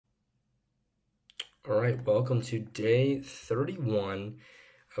All right, welcome to day 31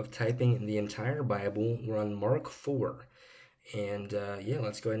 of typing the entire Bible. We're on Mark 4. And yeah,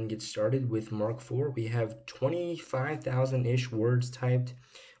 let's go ahead and get started with Mark 4. We have 25,000-ish words typed,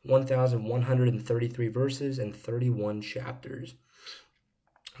 1,133 verses, and 31 chapters.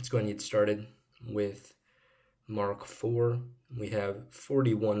 Let's go ahead and get started with Mark 4. We have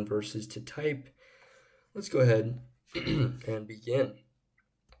 41 verses to type. Let's go ahead and begin.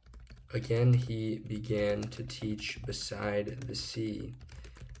 Again, he began to teach beside the sea,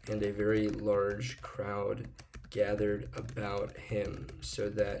 and a very large crowd gathered about him, so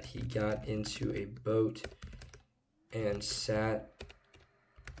that he got into a boat and sat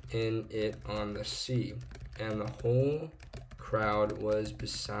in it on the sea. And the whole crowd was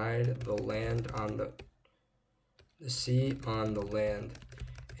beside the land on the sea on the land.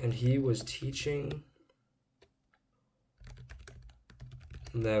 And he was teaching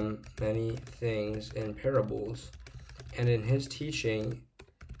them many things in parables. And in his teaching,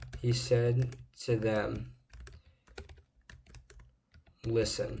 he said to them,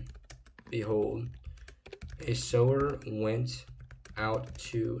 "Listen, behold, a sower went out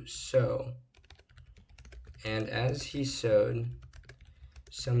to sow. And as he sowed,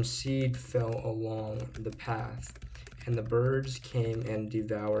 some seed fell along the path, and the birds came and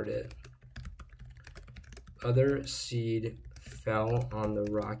devoured it. Other seed fell on the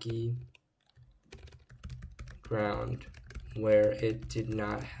rocky ground, where it did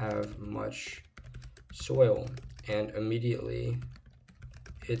not have much soil, and immediately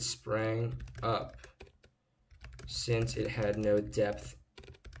it sprang up, since it had no depth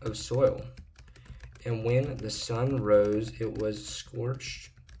of soil. And when the sun rose, it was scorched,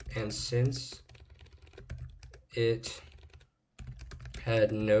 and since it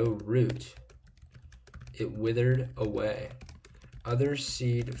had no root, it withered away. Other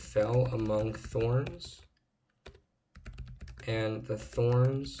seed fell among thorns, and the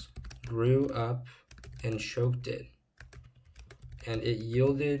thorns grew up and choked it, and it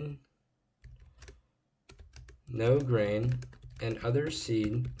yielded no grain. And other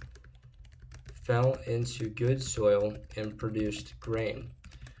seed fell into good soil and produced grain,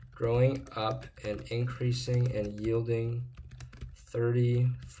 growing up and increasing and yielding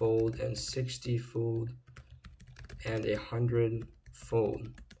 30-fold and 60-fold and 100-fold.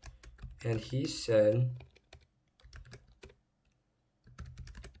 And he said,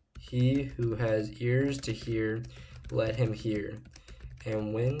 "He who has ears to hear, let him hear."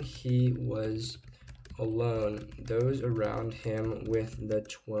 And when he was alone, those around him with the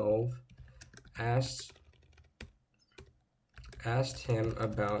 12 asked him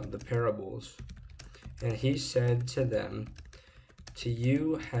about the parables. And he said to them, "To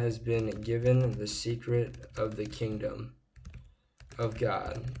you has been given the secret of the kingdom of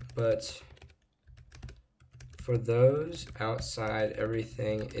God, but for those outside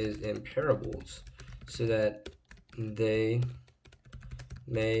everything is in parables, so that they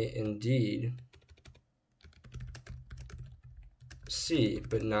may indeed see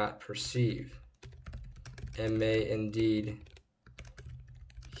but not perceive, and may indeed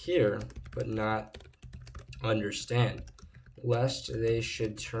hear but not understand, lest they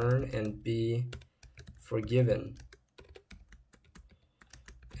should turn and be forgiven."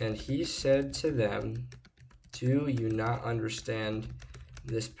 And he said to them, "Do you not understand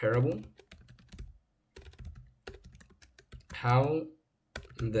this parable? How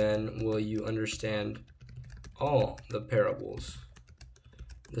then will you understand all the parables?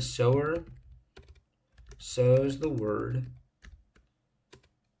 The sower sows the word,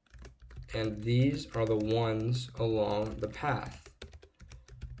 and these are the ones along the path,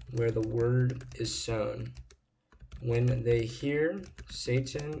 where the word is sown. When they hear,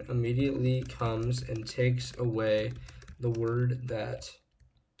 Satan immediately comes and takes away the word that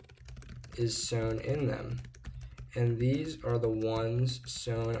is sown in them. And these are the ones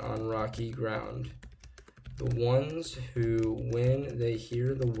sown on rocky ground, the ones who, when they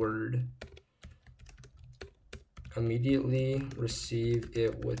hear the word, immediately receive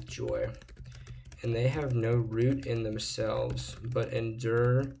it with joy. And they have no root in themselves, but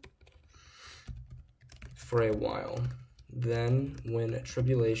endure for a while. Then, when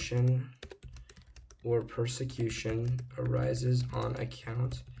tribulation or persecution arises on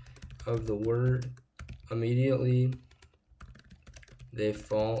account of the word, immediately they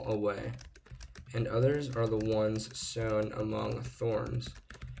fall away. And others are the ones sown among thorns.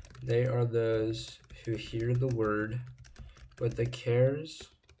 They are those who hear the word, but the cares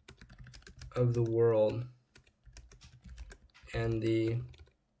of the world and the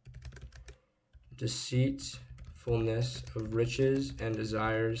deceitfulness of riches and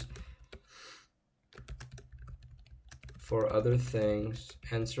desires for other things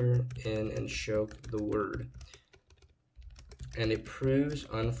enter in and choke the word, and it proves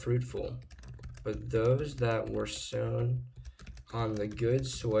unfruitful. But those that were sown on the good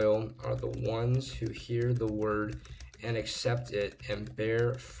soil are the ones who hear the word and accept it and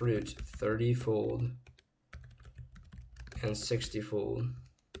bear fruit 30-fold and 60-fold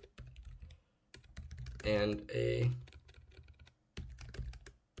and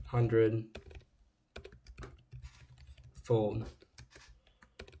 100-fold.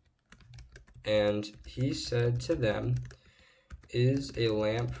 And he said to them, is a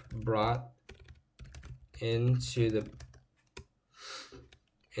lamp brought in to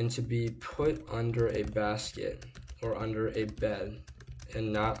be put under a basket or under a bed,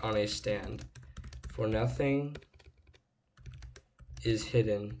 and not on a stand? For nothing is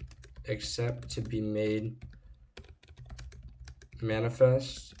hidden except to be made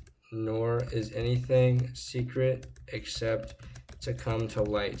manifest, nor is anything secret except to come to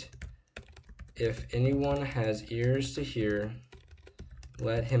light. If anyone has ears to hear,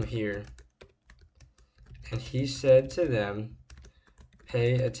 let him hear. And he said to them,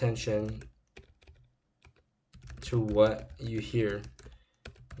 pay attention to what you hear.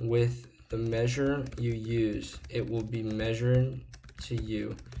 With the measure you use, it will be measured to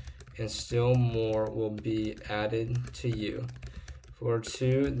you, and still more will be added to you. For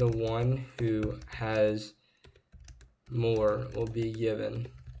to the one who has more will be given,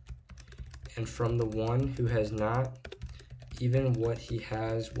 and from the one who has not, even what he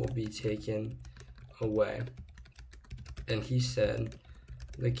has will be taken away. And he said,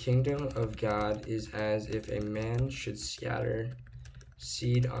 the kingdom of God is as if a man should scatter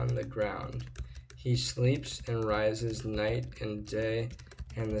seed on the ground. He sleeps and rises night and day,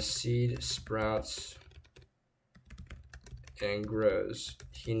 and the seed sprouts and grows.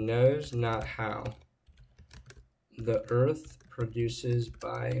 He knows not how. The earth produces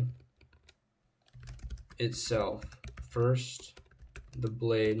by itself first the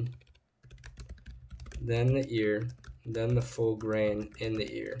blade, then the ear, then the full grain in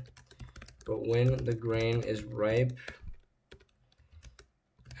the ear. But when the grain is ripe,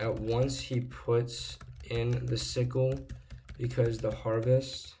 at once he puts in the sickle, because the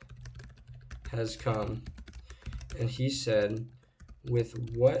harvest has come. And he said, with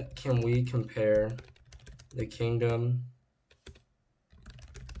what can we compare the kingdom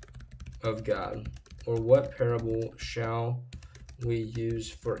of God? Or what parable shall we use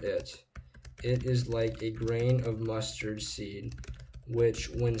for it? It is like a grain of mustard seed, which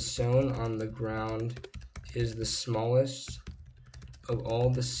when sown on the ground is the smallest of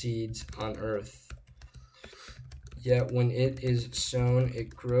all the seeds on earth. Yet when it is sown, it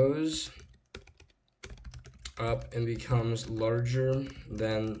grows up and becomes larger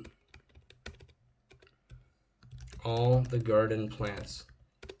than all the garden plants,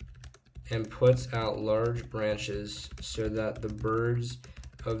 and puts out large branches, so that the birds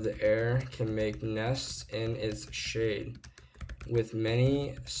of the air can make nests in its shade. With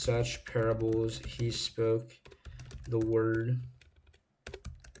many such parables he spoke the word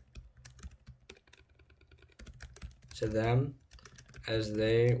to them as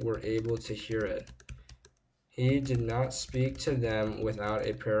they were able to hear it. He did not speak to them without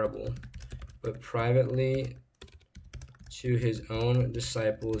a parable, but privately to his own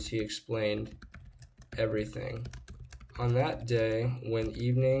disciples he explained everything. On that day, when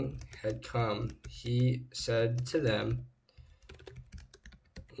evening had come, he said to them,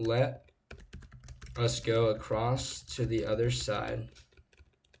 let us go across to the other side.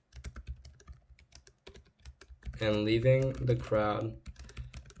 And leaving the crowd,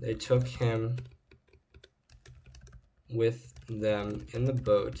 they took him with them in the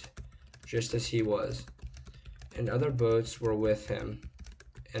boat, just as he was. And other boats were with him.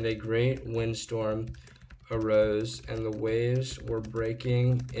 And a great windstorm arose, and the waves were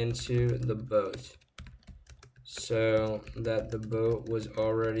breaking into the boat, so that the boat was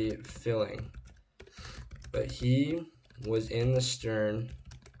already filling. But he was in the stern,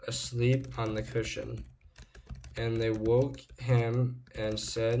 asleep on the cushion. And they woke him and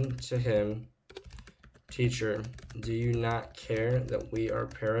said to him, Teacher, do you not care that we are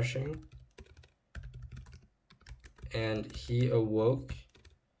perishing? And he awoke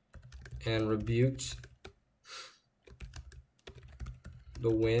and rebuked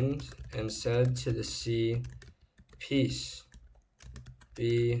the wind and said to the sea, Peace,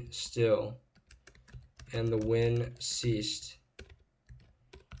 be still. And the wind ceased,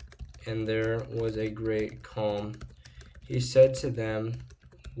 and there was a great calm. He said to them,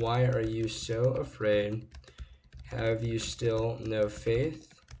 why are you so afraid? Have you still no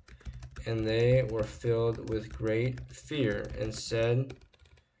faith? And they were filled with great fear and said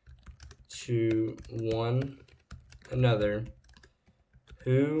to one another,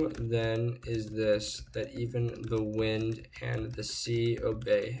 "Who then is this that even the wind and the sea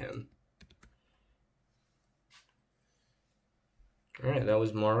obey him?" All right, that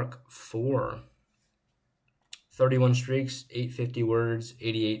was Mark 4. 31 streaks, 850 words,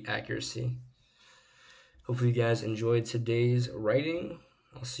 88 accuracy. Hopefully you guys enjoyed today's writing.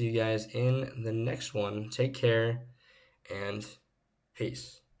 I'll see you guys in the next one. Take care and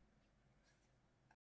peace.